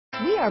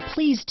We are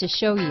pleased to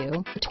show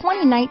you the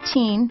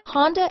 2019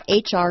 Honda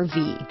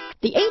HR-V.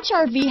 The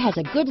HR-V has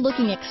a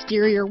good-looking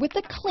exterior with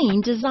a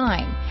clean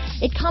design.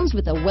 It comes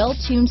with a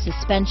well-tuned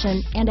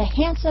suspension and a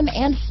handsome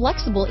and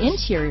flexible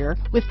interior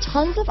with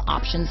tons of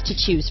options to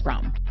choose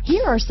from.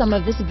 Here are some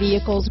of this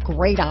vehicle's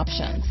great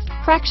options: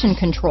 traction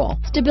control,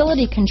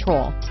 stability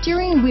control,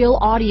 steering wheel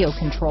audio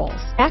controls,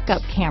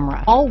 backup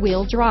camera,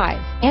 all-wheel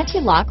drive,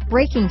 anti-lock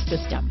braking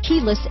system,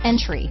 keyless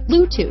entry,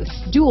 Bluetooth,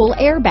 dual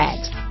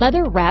airbags,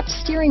 leather-wrapped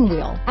steering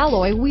wheel,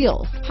 alloy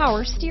wheels,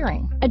 power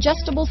steering,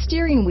 adjustable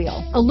steering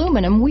wheel,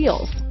 aluminum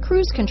wheels,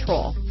 cruise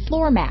control,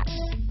 floor mats,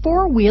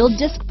 four-wheel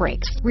disc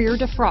brakes, rear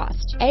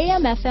defrost,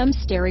 AM/FM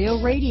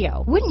stereo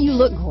radio. Wouldn't you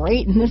look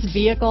great in this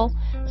vehicle?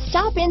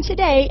 Stop in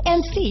today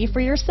and see for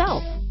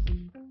yourself.